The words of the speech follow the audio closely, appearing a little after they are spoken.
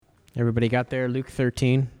Everybody got there? Luke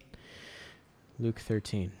 13. Luke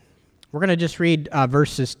 13. We're going to just read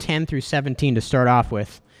verses 10 through 17 to start off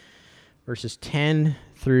with. Verses 10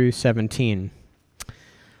 through 17.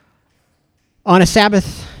 On a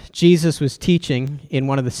Sabbath, Jesus was teaching in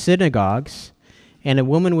one of the synagogues, and a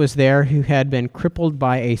woman was there who had been crippled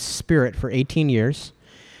by a spirit for 18 years.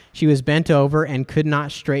 She was bent over and could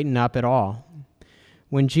not straighten up at all.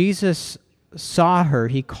 When Jesus saw her,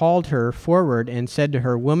 he called her forward and said to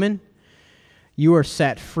her, "Woman, you are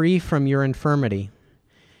set free from your infirmity."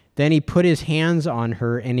 Then he put his hands on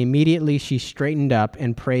her, and immediately she straightened up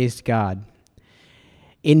and praised God.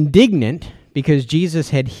 Indignant because Jesus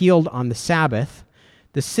had healed on the Sabbath,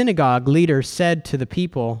 the synagogue leader said to the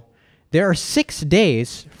people, "There are 6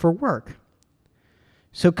 days for work.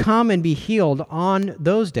 So come and be healed on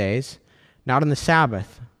those days, not on the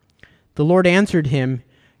Sabbath." The Lord answered him,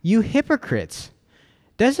 "You hypocrites!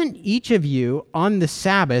 Doesn't each of you on the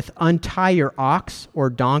Sabbath untie your ox or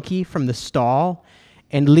donkey from the stall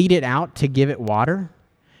and lead it out to give it water?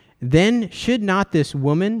 Then should not this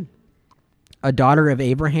woman, a daughter of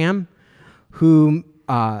Abraham, whom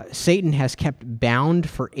Satan has kept bound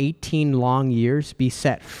for 18 long years, be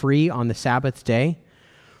set free on the Sabbath day?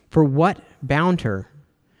 For what bound her?"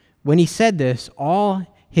 When he said this, all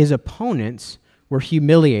his opponents were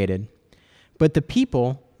humiliated, but the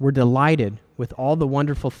people were delighted with all the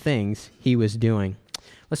wonderful things he was doing.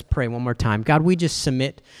 Let's pray one more time. God, we just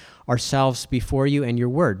submit ourselves before you and your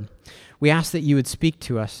word. We ask that you would speak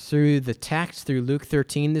to us through the text, through Luke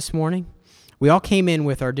 13 this morning. We all came in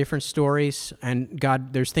with our different stories, and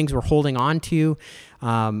God, there's things we're holding on to,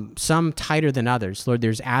 some tighter than others. Lord,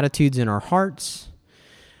 there's attitudes in our hearts.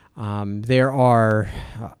 There are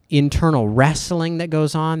internal wrestling that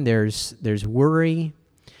goes on. There's worry.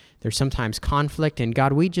 There's sometimes conflict. And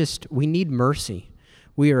God, we need mercy.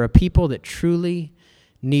 We are a people that truly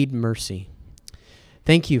need mercy.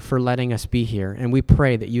 Thank you for letting us be here. And we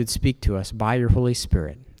pray that you'd speak to us by your Holy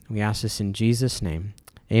Spirit. We ask this in Jesus' name.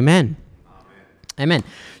 Amen. Amen.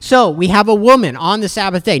 So we have a woman on the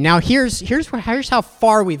Sabbath day. Now here's how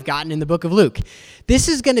far we've gotten in the book of Luke. This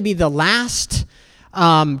is going to be the last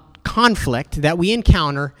conflict that we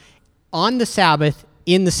encounter on the Sabbath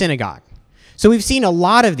in the synagogue. So we've seen a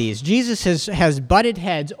lot of these. Jesus has butted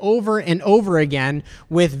heads over and over again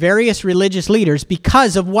with various religious leaders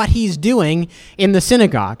because of what he's doing in the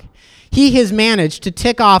synagogue. He has managed to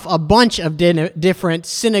tick off a bunch of different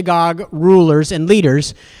synagogue rulers and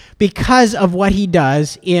leaders because of what he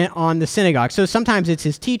does on the synagogue. So sometimes it's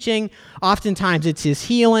his teaching, oftentimes it's his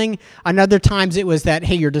healing, another times it was that,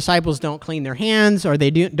 hey, your disciples don't clean their hands, or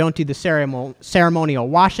they don't do the ceremonial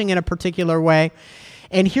washing in a particular way.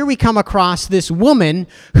 And here we come across this woman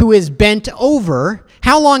who is bent over.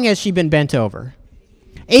 How long has she been bent over?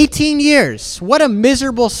 18 years. What a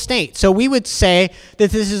miserable state. So we would say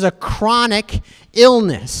that this is a chronic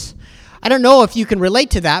illness. I don't know if you can relate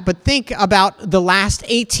to that, but think about the last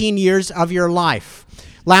 18 years of your life,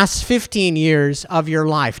 last 15 years of your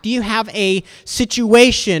life. Do you have a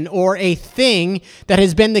situation or a thing that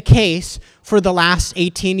has been the case for the last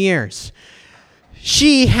 18 years?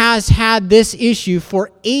 She has had this issue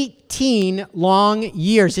for 18 long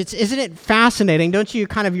years. Isn't it fascinating? Don't you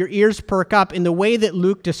your ears perk up in the way that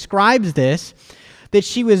Luke describes this, that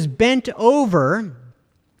she was bent over,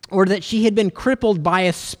 or that she had been crippled by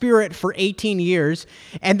a spirit for 18 years.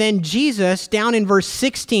 And then Jesus, down in verse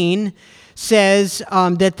 16, says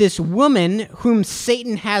that this woman whom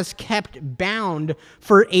Satan has kept bound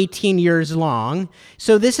for 18 years long.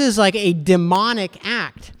 So this is like a demonic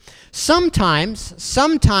act. Sometimes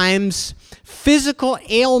physical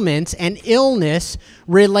ailments and illness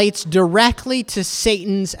relates directly to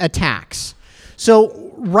Satan's attacks.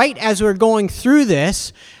 So right as we're going through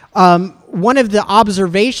this, one of the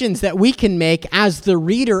observations that we can make as the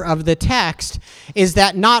reader of the text is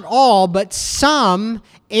that not all, but some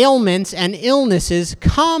ailments and illnesses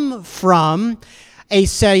come from a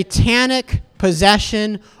satanic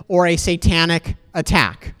possession or a satanic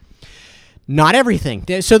attack. Not everything.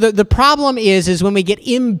 So the problem is when we get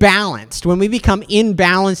imbalanced, when we become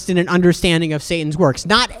imbalanced in an understanding of Satan's works.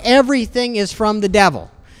 Not everything is from the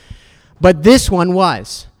devil, but this one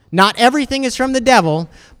was. Not everything is from the devil,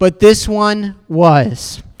 but this one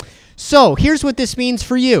was. So here's what this means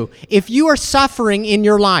for you. If you are suffering in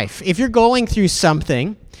your life, if you're going through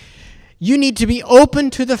something, you need to be open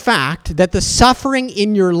to the fact that the suffering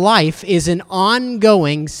in your life is an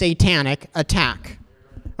ongoing satanic attack.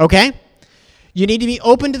 Okay? You need to be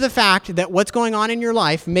open to the fact that what's going on in your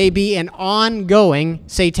life may be an ongoing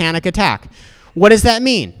satanic attack. What does that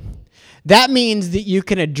mean? That means that you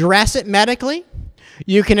can address it medically.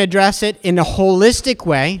 You can address it in a holistic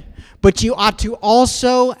way, but you ought to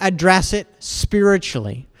also address it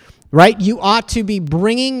spiritually, right? You ought to be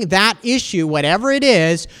bringing that issue, whatever it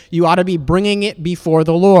is, you ought to be bringing it before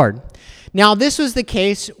the Lord. Now, this was the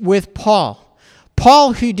case with Paul.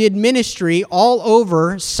 Paul, who did ministry all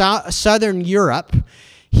over southern Europe,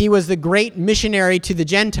 he was the great missionary to the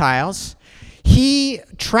Gentiles. He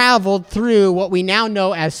traveled through what we now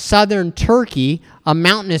know as southern Turkey, a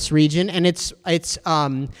mountainous region, and it's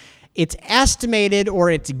estimated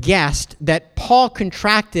or it's guessed that Paul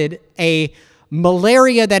contracted a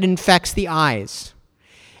malaria that infects the eyes,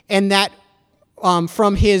 and that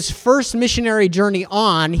from his first missionary journey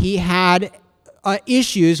on, he had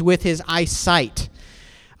issues with his eyesight,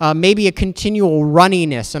 maybe a continual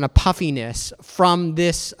runniness and a puffiness from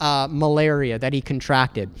this malaria that he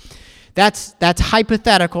contracted. That's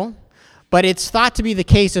hypothetical, but it's thought to be the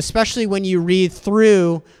case, especially when you read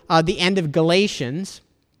through the end of Galatians.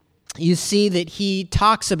 You see that he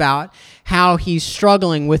talks about how he's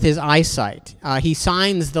struggling with his eyesight. He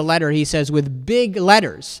signs the letter, he says, with big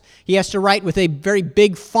letters. He has to write with a very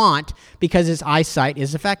big font because his eyesight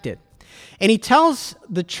is affected. And he tells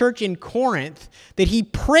the church in Corinth that he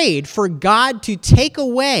prayed for God to take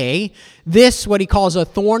away this, what he calls a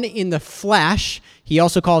thorn in the flesh. He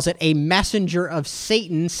also calls it a messenger of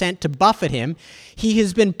Satan sent to buffet him. He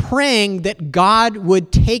has been praying that God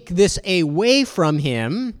would take this away from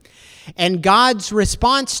him, and God's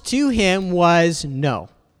response to him was, no,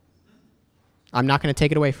 I'm not going to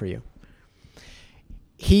take it away for you.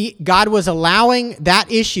 God was allowing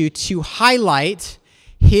that issue to highlight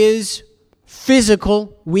his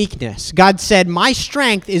physical weakness. God said, my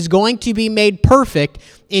strength is going to be made perfect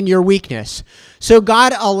in your weakness. So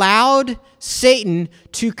God allowed Satan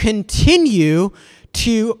to continue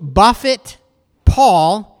to buffet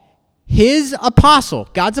Paul, his apostle,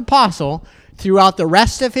 God's apostle, throughout the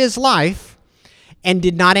rest of his life, and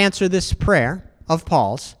did not answer this prayer of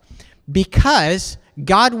Paul's because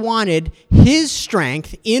God wanted his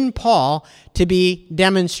strength in Paul to be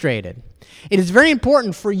demonstrated. It is very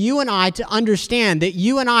important for you and I to understand that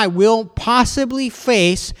you and I will possibly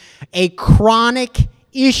face a chronic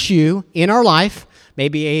issue in our life,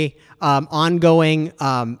 maybe a ongoing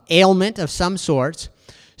ailment of some sorts,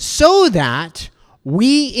 so that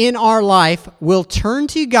we in our life will turn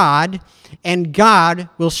to God and God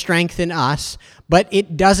will strengthen us, but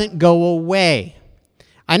it doesn't go away.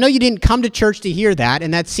 I know you didn't come to church to hear that,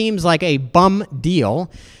 and that seems like a bum deal.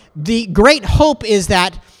 The great hope is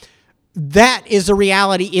that is a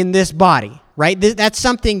reality in this body, right? That's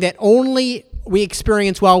something that only we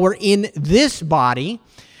experience while we're in this body,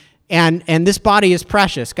 and this body is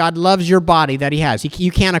precious. God loves your body that he has.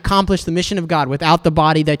 You can't accomplish the mission of God without the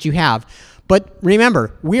body that you have. But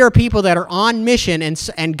remember, we are people that are on mission,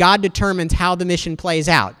 and God determines how the mission plays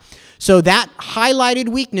out. So that highlighted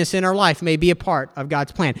weakness in our life may be a part of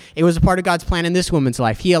God's plan. It was a part of God's plan in this woman's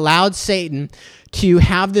life. He allowed Satan to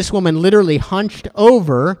have this woman literally hunched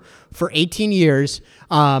over for 18 years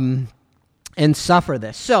and suffer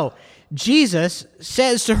this. So Jesus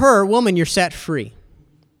says to her, woman, you're set free.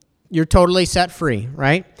 You're totally set free,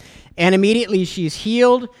 right? And immediately she's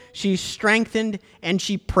healed, she's strengthened, and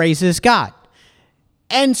she praises God.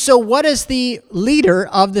 And so what does the leader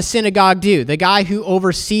of the synagogue do? The guy who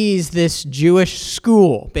oversees this Jewish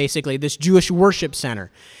school, basically, this Jewish worship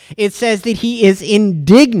center. It says that he is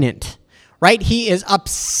indignant, right? He is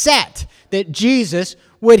upset that Jesus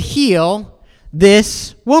would heal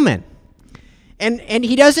this woman. And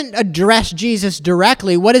he doesn't address Jesus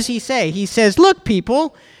directly. What does he say? He says, look,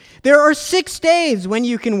 people, there are 6 days when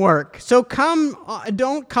you can work. So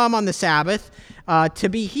don't come on the Sabbath to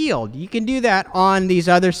be healed. You can do that on these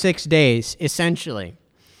other 6 days, essentially.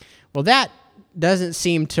 Well, that doesn't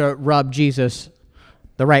seem to rub Jesus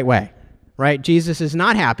the right way, right? Jesus is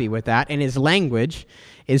not happy with that, and his language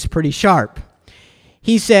is pretty sharp.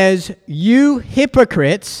 He says, you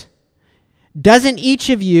hypocrites, doesn't each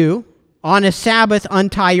of you on a Sabbath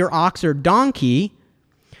untie your ox or donkey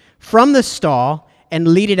from the stall and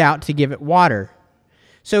lead it out to give it water?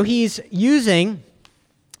 So he's using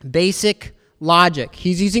basic logic.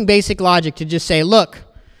 He's using basic logic to just say, look,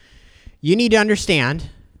 you need to understand,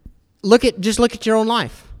 just look at your own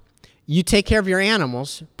life. You take care of your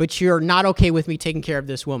animals, but you're not okay with me taking care of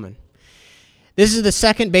this woman. This is the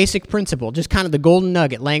second basic principle, just kind of the golden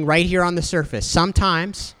nugget laying right here on the surface.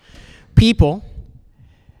 Sometimes people,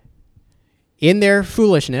 in their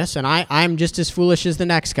foolishness, and I'm just as foolish as the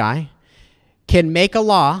next guy, can make a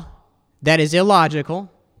law that is illogical,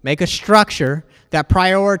 make a structure that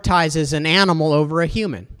prioritizes an animal over a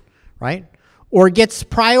human, right? Or gets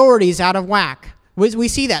priorities out of whack. We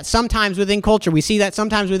see that sometimes within culture. We see that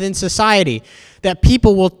sometimes within society, that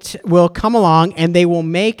people will come along and they will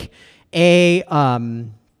make a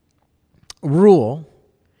rule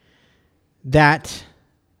that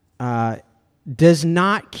does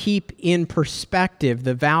not keep in perspective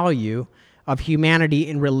the value of humanity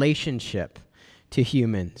in relationship to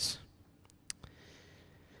humans.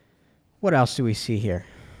 What else do we see here?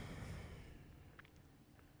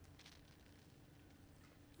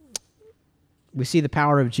 We see the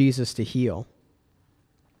power of Jesus to heal.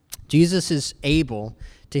 Jesus is able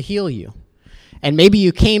to heal you. And maybe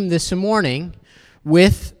you came this morning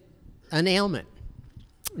with an ailment.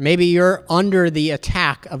 Maybe you're under the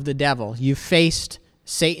attack of the devil. You faced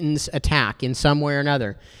Satan's attack in some way or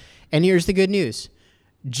another. And here's the good news.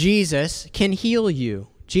 Jesus can heal you.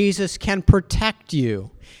 Jesus can protect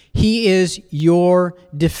you. He is your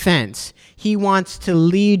defense. He wants to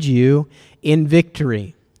lead you in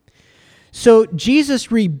victory. So Jesus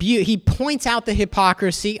he points out the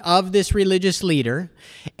hypocrisy of this religious leader,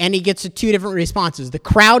 and he gets two different responses. The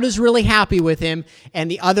crowd is really happy with him, and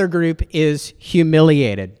the other group is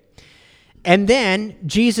humiliated. And then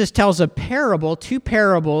Jesus tells a parable, two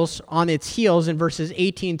parables on its heels in verses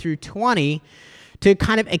 18 through 20 to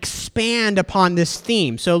kind of expand upon this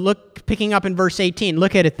theme. So look, picking up in verse 18,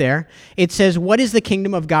 look at it there. It says, "What is the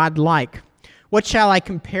kingdom of God like? What shall I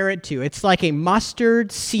compare it to? It's like a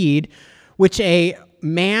mustard seed which a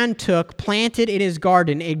man took, planted in his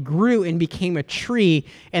garden. It grew and became a tree,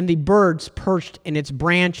 and the birds perched in its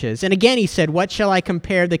branches." And again he said, "What shall I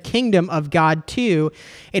compare the kingdom of God to?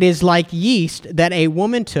 It is like yeast that a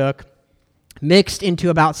woman took, mixed into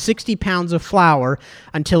about 60 pounds of flour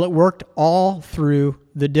until it worked all through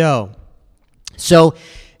the dough." So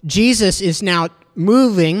Jesus is now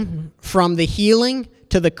moving from the healing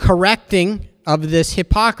to the correcting of this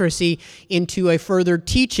hypocrisy into a further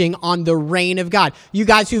teaching on the reign of God. You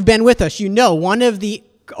guys who've been with us, you know one of the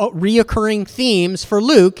reoccurring themes for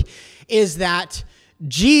Luke is that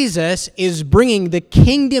Jesus is bringing the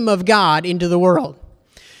kingdom of God into the world.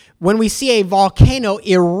 When we see a volcano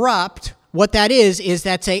erupt, what that is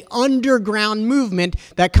that's a underground movement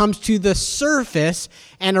that comes to the surface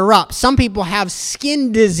and erupts. Some people have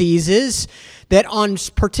skin diseases that on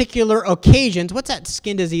particular occasions, what's that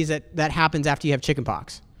skin disease that happens after you have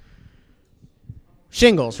chickenpox?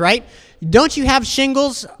 Shingles, right? Don't you have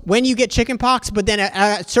shingles when you get chickenpox, but then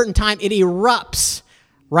at a certain time it erupts,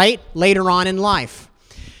 right? Later on in life.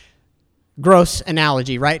 Gross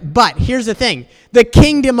analogy, right? But here's the thing. The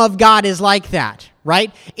kingdom of God is like that,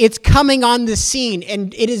 right? It's coming on the scene,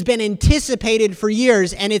 and it has been anticipated for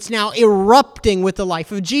years, and it's now erupting with the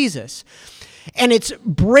life of Jesus. And it's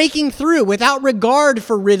breaking through without regard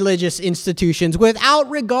for religious institutions, without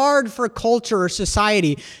regard for culture or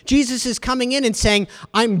society. Jesus is coming in and saying,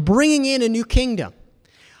 "I'm bringing in a new kingdom.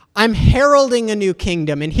 I'm heralding a new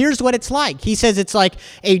kingdom." And here's what it's like. He says it's like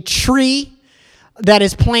a tree that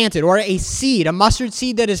is planted, or a seed, a mustard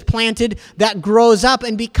seed that is planted that grows up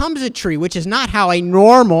and becomes a tree, which is not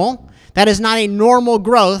that is not a normal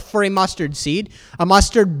growth for a mustard seed. A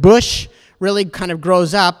mustard bush really kind of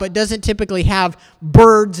grows up, but doesn't typically have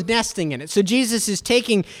birds nesting in it. So Jesus is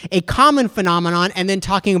taking a common phenomenon and then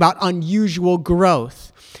talking about unusual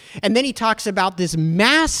growth. And then he talks about this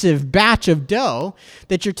massive batch of dough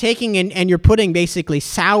that you're taking and you're putting basically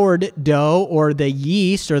soured dough or the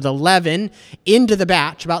yeast or the leaven into the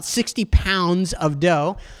batch, about 60 pounds of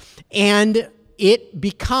dough, and it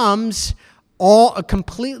becomes all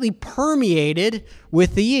completely permeated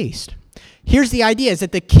with the yeast. Here's the idea, is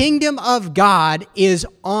that the kingdom of God is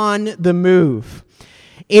on the move.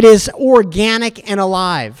 It is organic and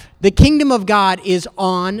alive. The kingdom of God is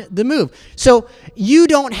on the move. So you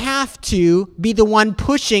don't have to be the one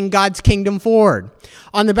pushing God's kingdom forward.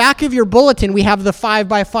 On the back of your bulletin, we have the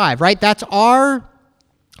 5x5, right? That's our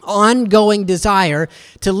ongoing desire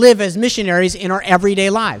to live as missionaries in our everyday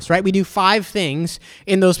lives, right? We do 5 things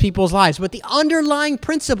in those people's lives. But the underlying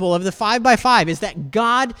principle of the 5x5 is that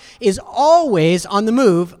God is always on the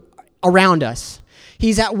move around us.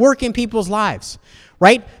 He's at work in people's lives,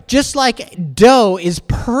 right? Just like dough is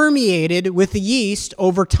permeated with the yeast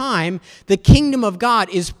over time, the kingdom of God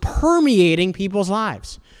is permeating people's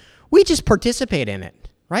lives. We just participate in it.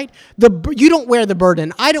 Right? You don't wear the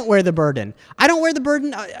burden. I don't wear the burden. I don't wear the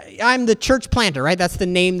burden. I'm the church planter, right? That's the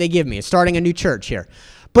name they give me. It's starting a new church here.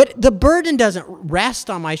 But the burden doesn't rest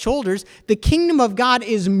on my shoulders. The kingdom of God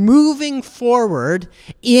is moving forward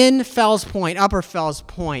in Fells Point, Upper Fells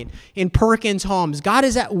Point, in Perkins Homes. God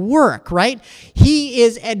is at work, right? He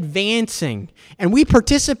is advancing. And we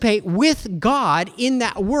participate with God in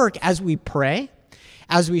that work as we pray,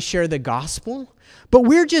 as we share the gospel, But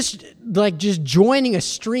we're just joining a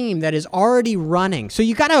stream that is already running. So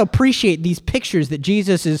you got to appreciate these pictures that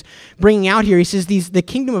Jesus is bringing out here. He says the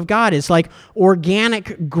kingdom of God is like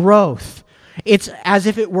organic growth. It's as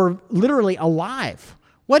if it were literally alive.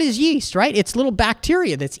 What is yeast, right? It's little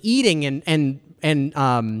bacteria that's eating and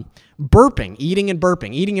burping, eating and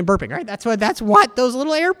burping, right? That's what those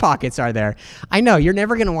little air pockets are there. I know you're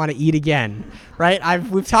never going to want to eat again, right?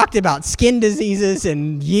 We've talked about skin diseases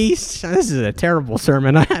and yeast. This is a terrible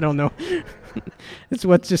sermon. I don't know. It's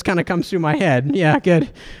what just kind of comes through my head. Yeah,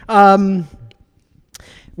 good. We're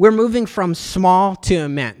moving from small to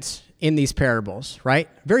immense in these parables, right?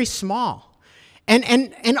 Very small.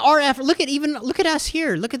 And our effort, look at us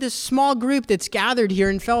here. Look at this small group that's gathered here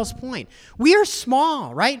in Fells Point. We are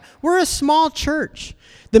small, right? We're a small church.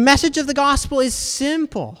 The message of the gospel is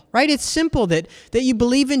simple, right? It's simple that you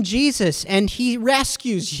believe in Jesus and he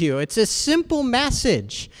rescues you. It's a simple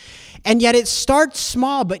message. And yet it starts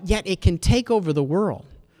small, but yet it can take over the world,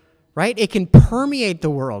 right? It can permeate the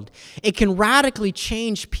world. It can radically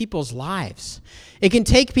change people's lives. It can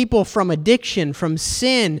take people from addiction, from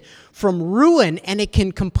sin, from ruin, and it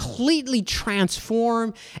can completely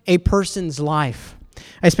transform a person's life.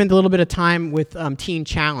 I spent a little bit of time with Teen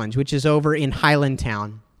Challenge, which is over in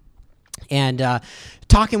Highlandtown, and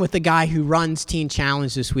talking with the guy who runs Teen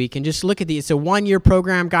Challenge this week, and just look at it's a 1-year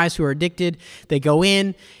program, guys who are addicted, they go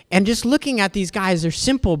in, and just looking at these guys, they're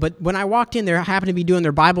simple, but when I walked in, they happened to be doing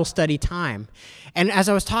their Bible study time. And as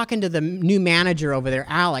I was talking to the new manager over there,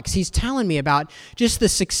 Alex, he's telling me about just the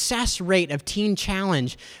success rate of Teen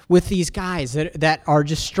Challenge with these guys that are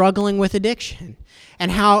just struggling with addiction.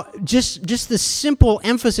 And how just the simple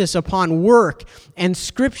emphasis upon work and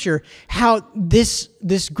scripture, how this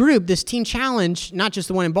group, this Teen Challenge, not just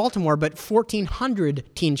the one in Baltimore, but 1,400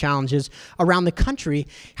 Teen Challenges around the country,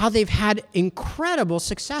 how they've had incredible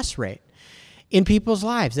success rate in people's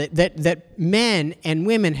lives, that men and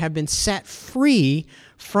women have been set free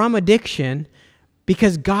from addiction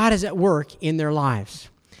because God is at work in their lives.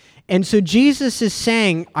 And so Jesus is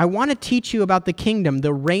saying, I want to teach you about the kingdom,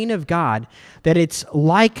 the reign of God, that it's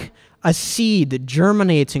like a seed that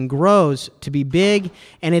germinates and grows to be big,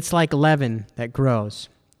 and it's like leaven that grows.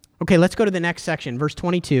 Okay, let's go to the next section, verse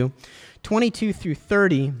 22. 22 through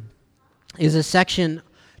 30 is a section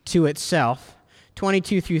to itself.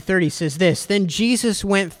 22 through 30 says this, Then Jesus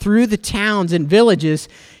went through the towns and villages,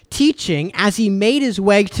 teaching as he made his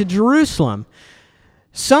way to Jerusalem.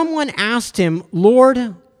 Someone asked him,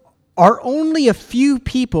 Lord, are only a few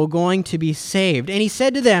people going to be saved? And he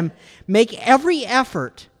said to them, Make every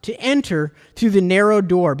effort to enter through the narrow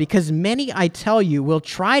door, because many, I tell you, will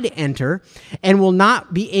try to enter and will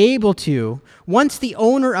not be able to. Once the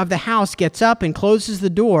owner of the house gets up and closes the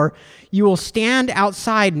door, you will stand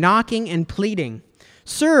outside knocking and pleading,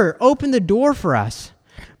 Sir, open the door for us.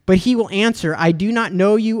 But he will answer, I do not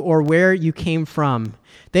know you or where you came from.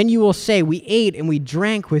 Then you will say, We ate and we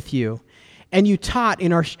drank with you, and you taught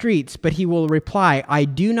in our streets. But he will reply, I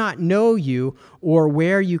do not know you or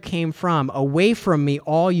where you came from. Away from me,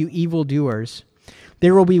 all you evildoers.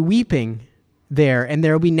 There will be weeping there, and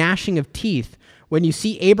there will be gnashing of teeth when you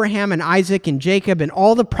see Abraham and Isaac and Jacob and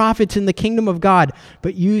all the prophets in the kingdom of God,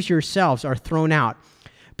 but you yourselves are thrown out.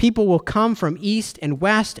 People will come from east and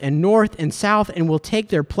west and north and south and will take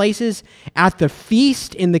their places at the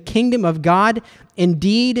feast in the kingdom of God.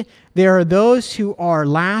 Indeed, there are those who are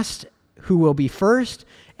last who will be first,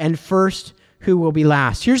 and first who will be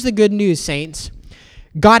last. Here's the good news, saints.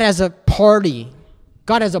 God has a party.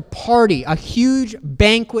 God has a party, a huge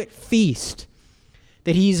banquet feast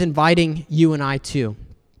that he's inviting you and I to.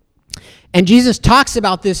 And Jesus talks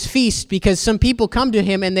about this feast because some people come to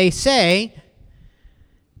him and they say,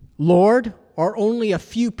 Lord, are only a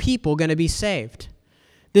few people going to be saved?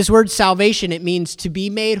 This word salvation, it means to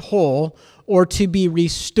be made whole or to be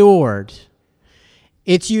restored.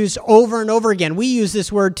 It's used over and over again. We use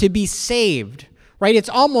this word to be saved, right? It's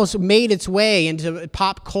almost made its way into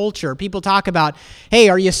pop culture. People talk about, hey,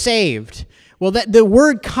 are you saved? Well, the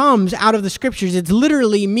word comes out of the scriptures. It's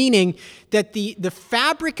literally meaning that the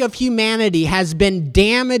fabric of humanity has been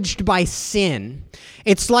damaged by sin.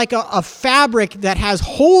 It's like a fabric that has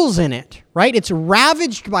holes in it, right? It's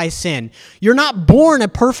ravaged by sin. You're not born a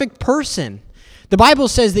perfect person. The Bible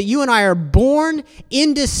says that you and I are born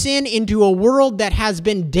into sin, into a world that has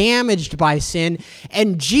been damaged by sin,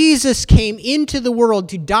 and Jesus came into the world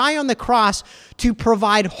to die on the cross to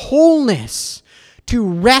provide wholeness, to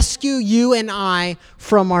rescue you and I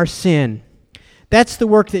from our sin. That's the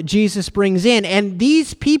work that Jesus brings in, and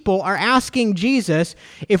these people are asking Jesus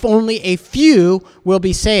if only a few will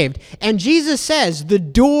be saved. And Jesus says, the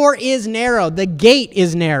door is narrow, the gate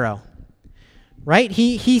is narrow. right?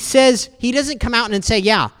 He says, he doesn't come out and say,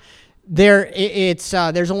 yeah,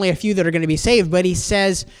 there's only a few that are going to be saved, but he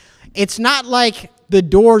says it's not like the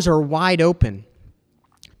doors are wide open.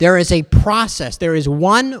 There is a process. There is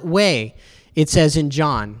one way, it says in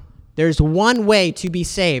John. There's one way to be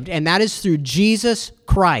saved, and that is through Jesus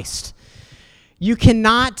Christ. You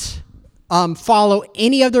cannot follow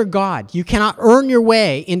any other God. You cannot earn your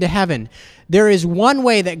way into heaven. There is one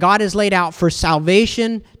way that God has laid out for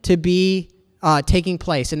salvation to be taking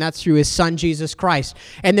place, and that's through his Son, Jesus Christ.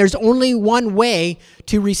 And there's only one way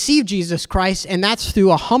to receive Jesus Christ, and that's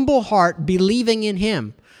through a humble heart believing in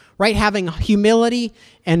him, right? Having humility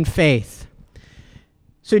and faith.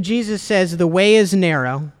 So Jesus says the way is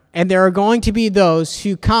narrow, and there are going to be those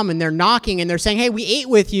who come and they're knocking and they're saying, hey, we ate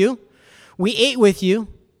with you.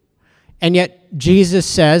 And yet Jesus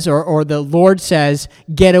says, or the Lord says,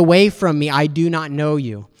 get away from me, I do not know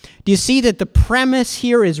you. Do you see that the premise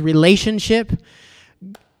here is relationship?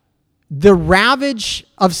 The ravage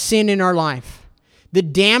of sin in our life, the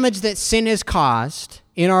damage that sin has caused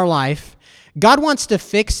in our life, God wants to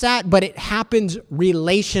fix that, but it happens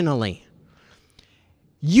relationally.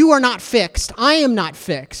 You are not fixed, I am not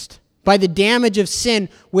fixed by the damage of sin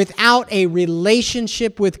without a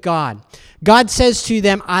relationship with God. God says to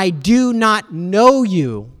them, I do not know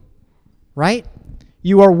you, right?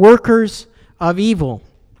 You are workers of evil.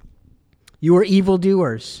 You are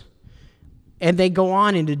evildoers. And they go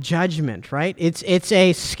on into judgment, right? It's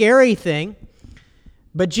a scary thing,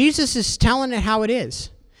 but Jesus is telling it how it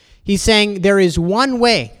is. He's saying there is one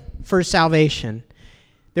way for salvation.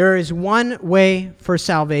 There is one way for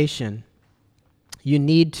salvation. You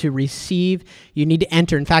need to receive, you need to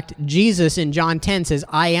enter. In fact, Jesus in John 10 says,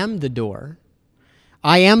 I am the door.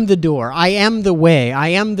 I am the door. I am the way. I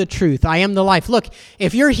am the truth. I am the life. Look,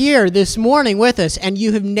 if you're here this morning with us and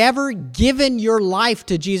you have never given your life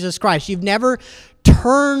to Jesus Christ, you've never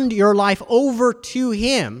turned your life over to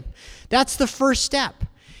him, that's the first step.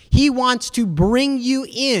 He wants to bring you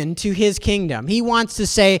into his kingdom. He wants to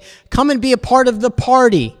say, come and be a part of the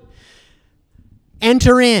party.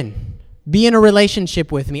 Enter in. Be in a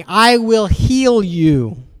relationship with me. I will heal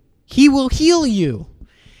you. He will heal you.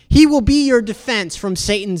 He will be your defense from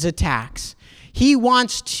Satan's attacks. He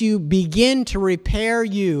wants to begin to repair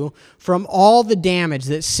you from all the damage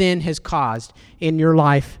that sin has caused in your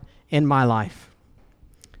life and my life.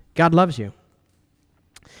 God loves you.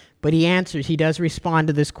 But he does respond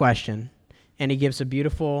to this question, and he gives a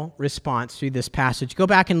beautiful response through this passage. Go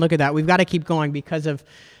back and look at that. We've got to keep going because of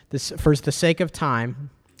this, for the sake of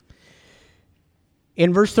time.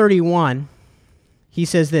 In verse 31, he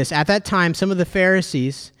says this, at that time, some of the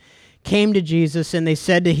Pharisees came to Jesus and they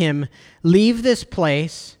said to him, leave this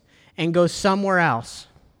place and go somewhere else.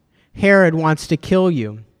 Herod wants to kill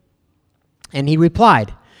you. And he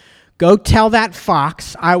replied, go tell that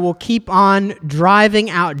fox, I will keep on driving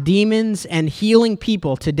out demons and healing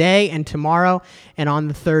people today and tomorrow and on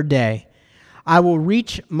the third day. I will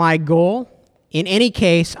reach my goal. In any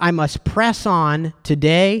case, I must press on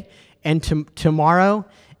today and tomorrow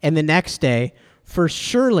and the next day, for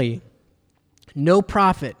surely no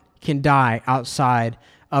prophet can die outside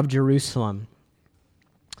of Jerusalem.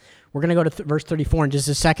 We're going to go to verse 34 in just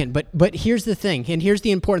a second, but here's the thing, and here's the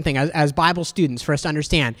important thing as Bible students for us to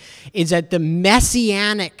understand, is that the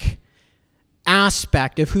messianic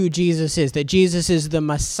aspect of who Jesus is, that Jesus is the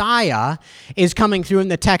Messiah, is coming through in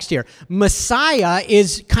the text here. Messiah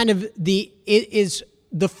is kind of the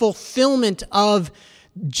fulfillment of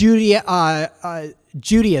Judaism,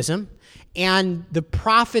 and the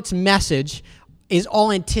prophet's message is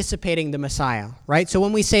all anticipating the Messiah, right? So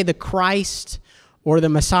when we say the Christ or the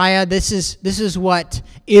Messiah, this is what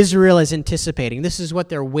Israel is anticipating. This is what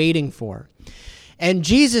they're waiting for. And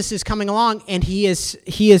Jesus is coming along, and he is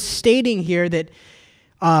stating here that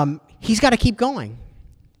he's got to keep going,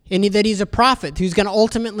 and that he's a prophet who's going to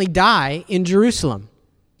ultimately die in Jerusalem.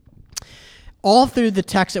 All through the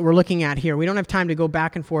text that we're looking at here, we don't have time to go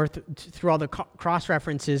back and forth through all the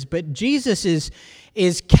cross-references, but Jesus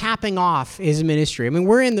is capping off his ministry. I mean,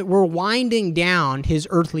 we're winding down his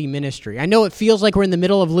earthly ministry. I know it feels like we're in the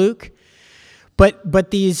middle of Luke,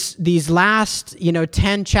 but these last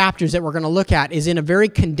 10 chapters that we're going to look at is in a very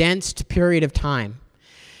condensed period of time.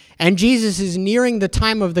 And Jesus is nearing the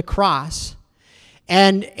time of the cross,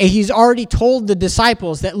 and he's already told the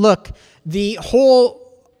disciples that, look, the whole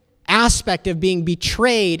aspect of being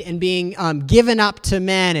betrayed and being given up to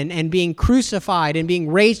men and being crucified and being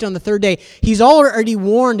raised on the third day, he's already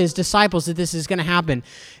warned his disciples that this is going to happen.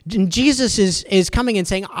 And Jesus is coming and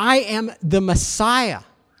saying, I am the Messiah.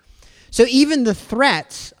 So even the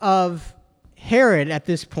threats of Herod at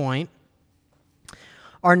this point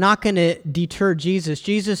are not going to deter Jesus.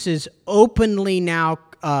 Jesus is openly now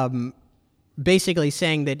basically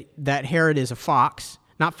saying that Herod is a fox,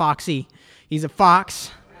 not foxy. He's a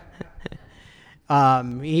fox.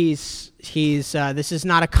 This is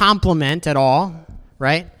not a compliment at all,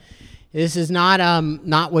 right? This is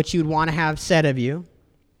not what you'd want to have said of you.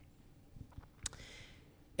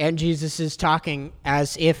 And Jesus is talking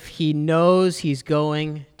as if he knows he's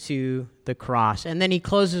going to the cross. And then he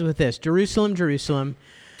closes with this: Jerusalem, Jerusalem,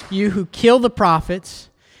 you who kill the prophets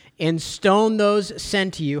and stone those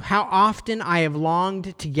sent to you, how often I have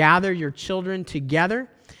longed to gather your children together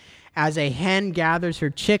as a hen gathers her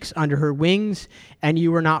chicks under her wings, and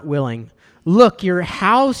you were not willing. Look, your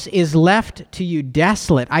house is left to you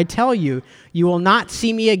desolate. I tell you, you will not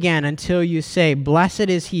see me again until you say, blessed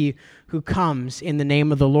is he who comes in the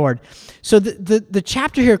name of the Lord. So the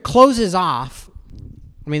chapter here closes off.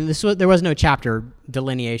 I mean, there was no chapter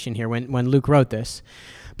delineation here when Luke wrote this.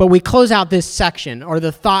 But we close out this section, or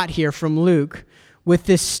the thought here from Luke, with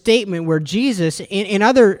this statement where Jesus, in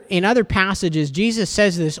other passages, Jesus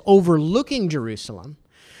says this overlooking Jerusalem,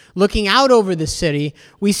 looking out over the city.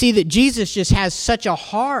 We see that Jesus just has such a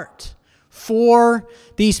heart for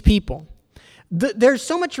these people. There's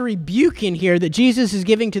so much rebuke in here that Jesus is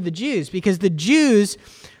giving to the Jews, because the Jews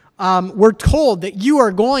were told that you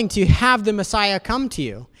are going to have the Messiah come to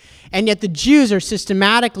you. And yet the Jews are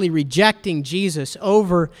systematically rejecting Jesus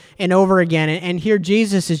over and over again. And here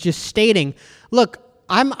Jesus is just stating, look,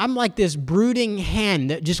 I'm like this brooding hen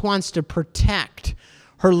that just wants to protect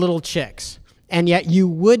her little chicks. And yet you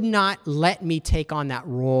would not let me take on that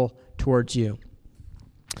role towards you.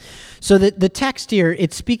 So the text here,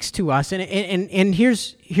 it speaks to us, and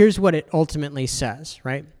here's what it ultimately says,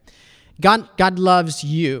 right? God loves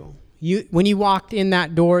you. When you walked in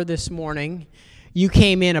that door this morning, you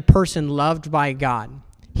came in a person loved by God.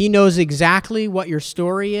 He knows exactly what your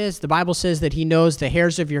story is. The Bible says that he knows the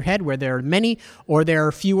hairs of your head, where there are many or there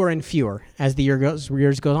are fewer and fewer as the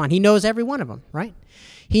years go on. He knows every one of them, right?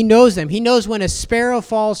 He knows them. He knows when a sparrow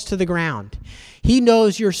falls to the ground. He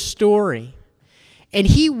knows your story. And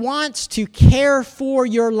he wants to care for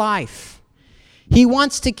your life. He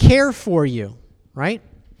wants to care for you, right?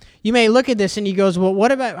 You may look at this and he goes, well,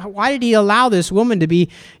 why did he allow this woman to be,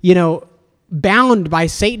 bound by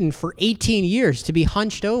Satan for 18 years, to be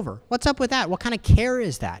hunched over? What's up with that? What kind of care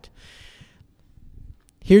is that?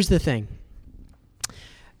 Here's the thing.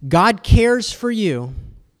 God cares for you,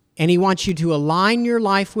 and he wants you to align your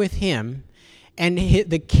life with him, and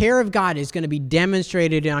the care of God is going to be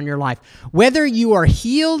demonstrated on your life. Whether you are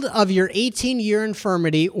healed of your 18-year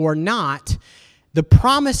infirmity or not, the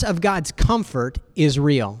promise of God's comfort is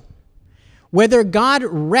real. Whether God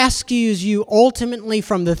rescues you ultimately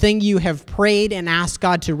from the thing you have prayed and asked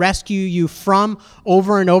God to rescue you from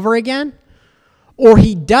over and over again, or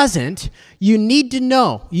he doesn't, you need to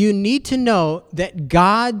know that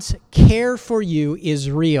God's care for you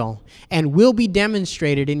is real and will be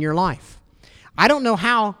demonstrated in your life. I don't know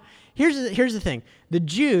how. Here's the thing. The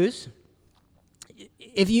Jews,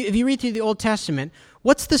 if you read through the Old Testament,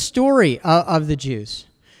 what's the story of the Jews?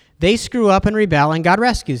 They screw up and rebel, and God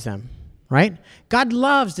rescues them, right? God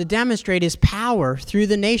loves to demonstrate his power through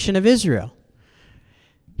the nation of Israel.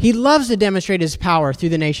 He loves to demonstrate his power through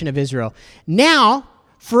the nation of Israel. Now,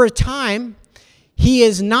 for a time, he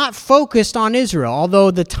is not focused on Israel, although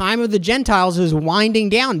the time of the Gentiles is winding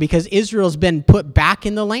down because Israel's been put back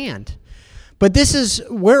in the land. But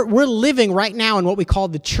we're living right now in what we call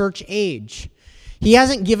the church age. He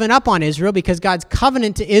hasn't given up on Israel because God's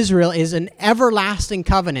covenant to Israel is an everlasting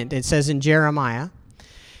covenant, it says in Jeremiah.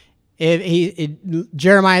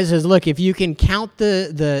 Jeremiah says, look, if you can count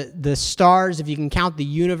the stars, if you can count the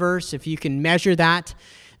universe, if you can measure that,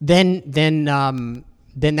 then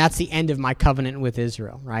that's the end of my covenant with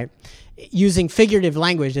Israel, right? Using figurative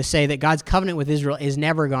language to say that God's covenant with Israel is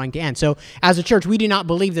never going to end. So as a church, we do not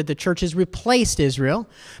believe that the church has replaced Israel,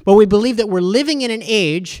 but we believe that we're living in an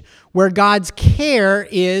age where God's care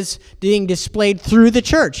is being displayed through the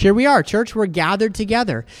church. Here we are, church, we're gathered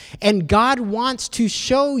together. And God wants to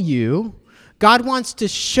show you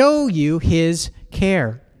his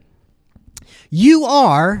care.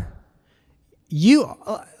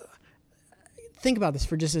 Think about this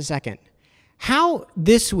for just a second. How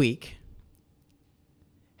this week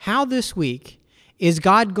is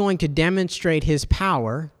God going to demonstrate his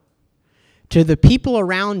power to the people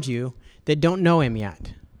around you that don't know him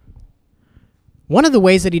yet? One of the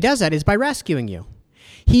ways that he does that is by rescuing you.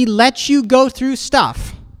 He lets you go through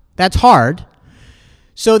stuff that's hard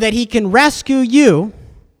so that he can rescue you,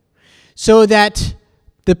 so that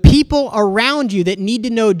the people around you that need to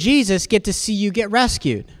know Jesus get to see you get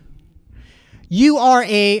rescued. You are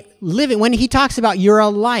a living, when he talks about you're a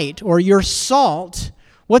light or you're salt,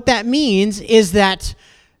 what that means is that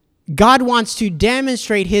God wants to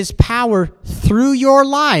demonstrate his power through your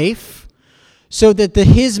life so that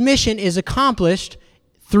his mission is accomplished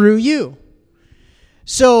through you.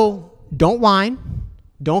 So don't whine.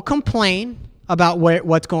 Don't complain about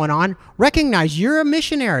what's going on. Recognize you're a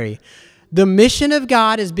missionary. The mission of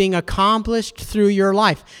God is being accomplished through your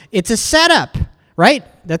life. It's a setup, right?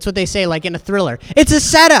 That's what they say, like in a thriller. It's a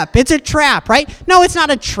setup. It's a trap, right? No, it's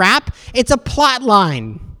not a trap. It's a plot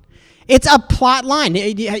line. It's a plot line.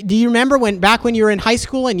 Do you remember back when you were in high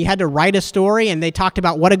school and you had to write a story and they talked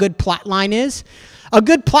about what a good plot line is? A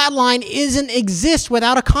good plot line doesn't exist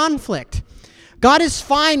without a conflict. God is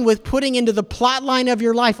fine with putting into the plot line of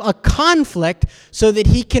your life a conflict so that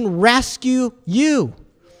he can rescue you.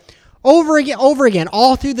 Over again,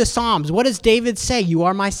 all through the Psalms, what does David say? You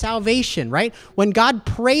are my salvation, right? When God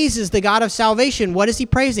praises the God of salvation, what is he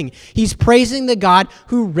praising? He's praising the God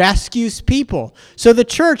who rescues people. So the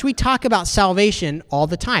church, we talk about salvation all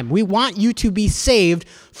the time. We want you to be saved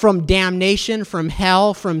from damnation, from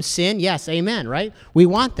hell, from sin. Yes, amen, right? We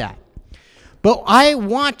want that. But I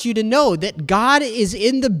want you to know that God is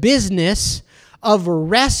in the business of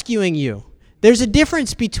rescuing you. There's a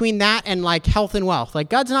difference between that and like health and wealth.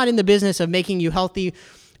 Like God's not in the business of making you healthy,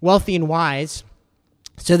 wealthy, and wise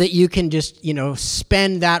so that you can just,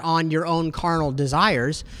 spend that on your own carnal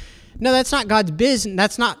desires. No, that's not God's business.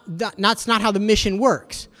 That's not how the mission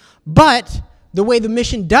works. But the way the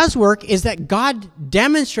mission does work is that God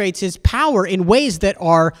demonstrates his power in ways that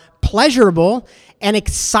are pleasurable and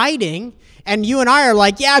exciting. And you and I are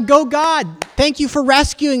like, yeah, go God. Thank you for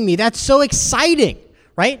rescuing me. That's so exciting,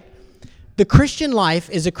 right? The Christian life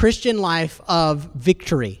is a Christian life of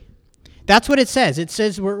victory. That's what it says. It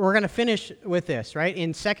says, we're going to finish with this, right?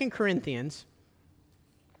 In 2 Corinthians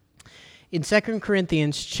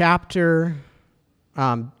chapter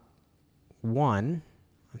 1,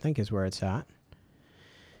 I think is where it's at.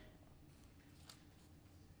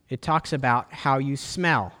 It talks about how you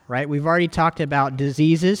smell, right? We've already talked about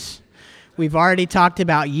diseases. We've already talked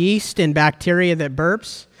about yeast and bacteria that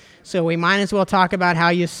burps. So we might as well talk about how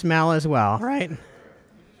you smell as well, right?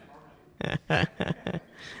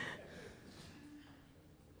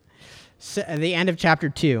 So, the end of chapter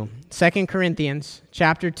 2, 2 Corinthians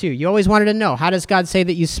chapter 2. You always wanted to know, how does God say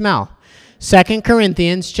that you smell? 2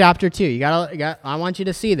 Corinthians chapter 2. I want you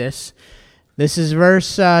to see this. This is verse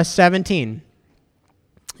 17.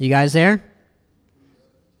 You guys there?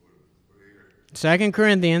 2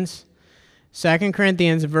 Corinthians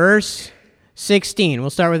verse 16. We'll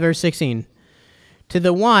start with verse 16. To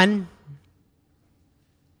the one,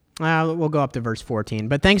 we'll go up to verse 14.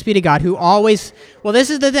 But thanks be to God who always,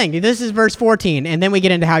 this is the thing. This is verse 14, and then we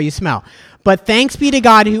get into how you smell. But thanks be to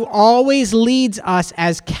God who always leads us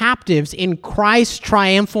as captives in Christ's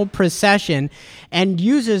triumphal procession and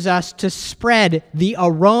uses us to spread the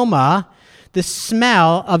aroma, the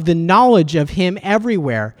smell of the knowledge of him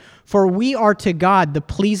everywhere. For we are to God the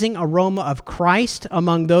pleasing aroma of Christ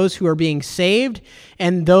among those who are being saved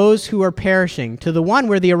and those who are perishing. To the one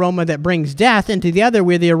we're the aroma that brings death, and to the other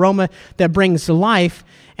we're the aroma that brings life.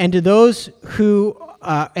 And to those who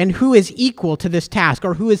is equal to this task,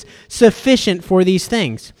 or who is sufficient for these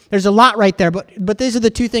things. There's a lot right there, but these are the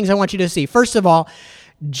two things I want you to see. First of all,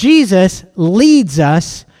 Jesus leads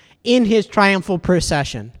us in his triumphal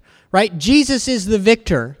procession, right? Jesus is the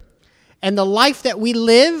victor, and the life that we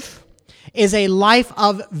live is a life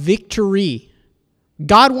of victory.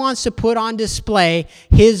 God wants to put on display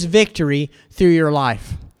his victory through your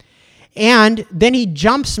life. And then he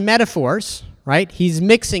jumps metaphors, right? He's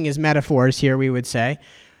mixing his metaphors here, we would say.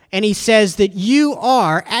 And he says that you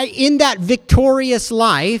are, in that victorious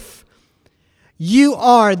life, you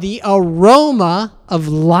are the aroma of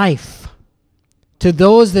life to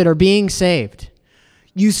those that are being saved.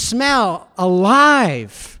 You smell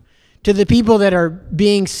alive to the people that are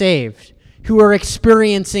being saved, who are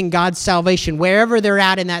experiencing God's salvation, wherever they're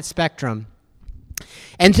at in that spectrum.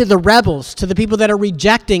 And to the rebels, to the people that are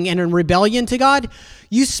rejecting and in rebellion to God,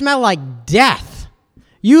 you smell like death.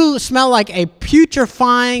 You smell like a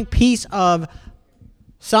putrefying piece of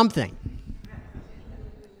something.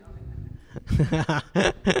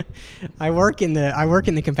 I work in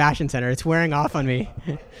the compassion center. It's wearing off on me.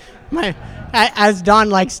 As Don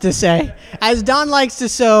likes to so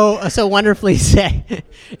wonderfully say,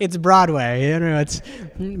 it's Broadway.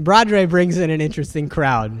 Broadway brings in an interesting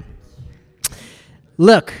crowd.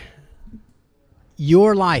 Look,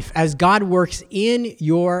 your life, as God works in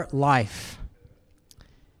your life,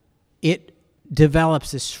 it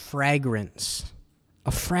develops this fragrance,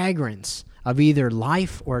 a fragrance of either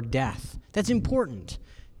life or death. That's important.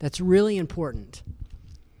 That's really important.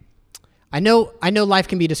 I know life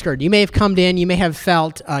can be discouraged. You may have come in, you may have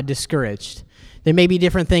felt discouraged. There may be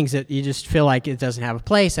different things that you just feel like it doesn't have a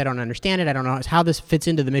place. I don't understand it. I don't know how this fits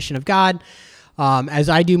into the mission of God. As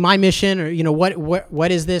I do my mission, or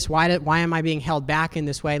what is this? Why am I being held back in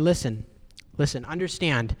this way? Listen.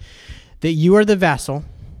 Understand that you are the vessel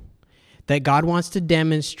that God wants to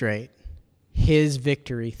demonstrate his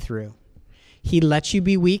victory through. He lets you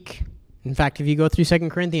be weak. In fact, if you go through 2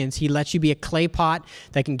 Corinthians, he lets you be a clay pot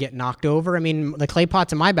that can get knocked over. I mean, the clay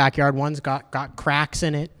pots in my backyard, one's got cracks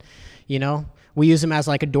in it. We use them as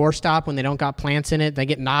like a doorstop when they don't got plants in it. They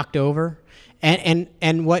get knocked over.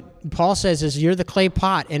 And what Paul says is you're the clay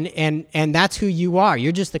pot, and that's who you are.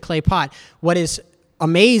 You're just the clay pot. What is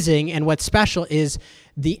amazing and what's special is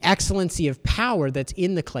the excellency of power that's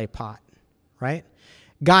in the clay pot, right?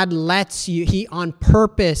 God lets you, he on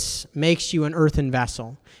purpose makes you an earthen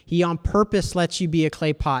vessel. He on purpose lets you be a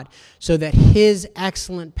clay pot so that his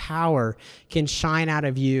excellent power can shine out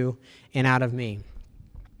of you and out of me.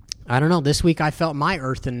 I don't know, this week I felt my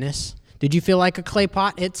earthenness. Did you feel like a clay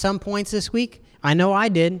pot at some points this week? I know I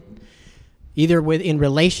did. Either in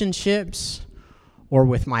relationships or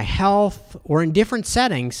with my health or in different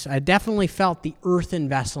settings, I definitely felt the earthen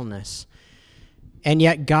vesselness. And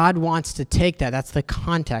yet God wants to take that. That's the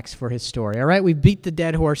context for his story. All right, we beat the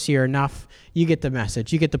dead horse here enough. You get the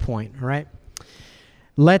message. You get the point. All right.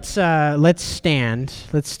 Let's stand.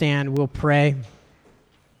 Let's stand. We'll pray.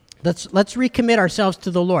 Let's recommit ourselves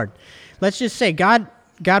to the Lord. Let's just say, God,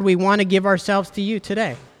 we want to give ourselves to you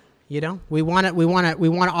today. We want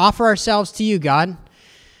to offer ourselves to you, God.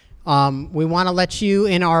 We want to let you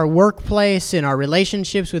in our workplace, in our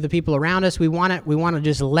relationships with the people around us. We want to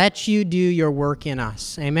just let you do your work in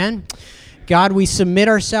us. Amen. God, we submit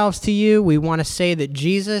ourselves to you. We want to say that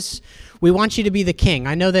Jesus, we want you to be the king.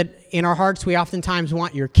 I know that in our hearts we oftentimes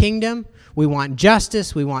want your kingdom. We want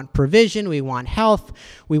justice. We want provision. We want health.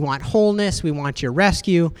 We want wholeness. We want your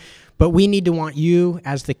rescue. But we need to want you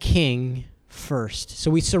as the king first. So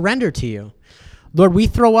we surrender to you. Lord, we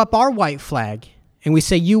throw up our white flag. And we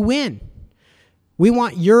say, you win. We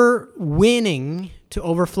want your winning to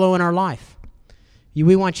overflow in our life.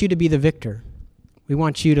 We want you to be the victor. We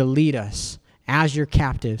want you to lead us as your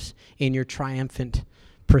captives in your triumphant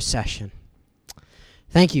procession.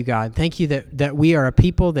 Thank you, God. Thank you that we are a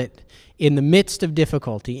people that in the midst of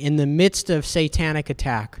difficulty, in the midst of satanic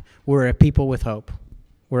attack, we're a people with hope.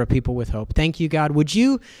 We're a people with hope. Thank you, God. Would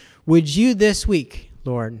you this week,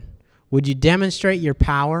 Lord, would you demonstrate your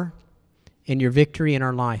power and your victory in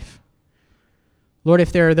our life? Lord,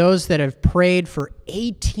 if there are those that have prayed for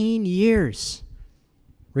 18 years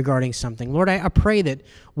regarding something, Lord, I pray that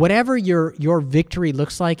whatever your victory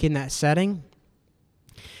looks like in that setting,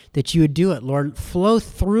 that you would do it, Lord. Flow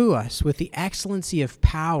through us with the excellency of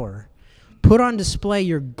power. Put on display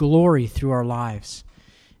your glory through our lives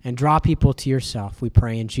and draw people to yourself, we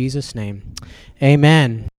pray in Jesus' name.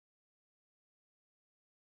 Amen.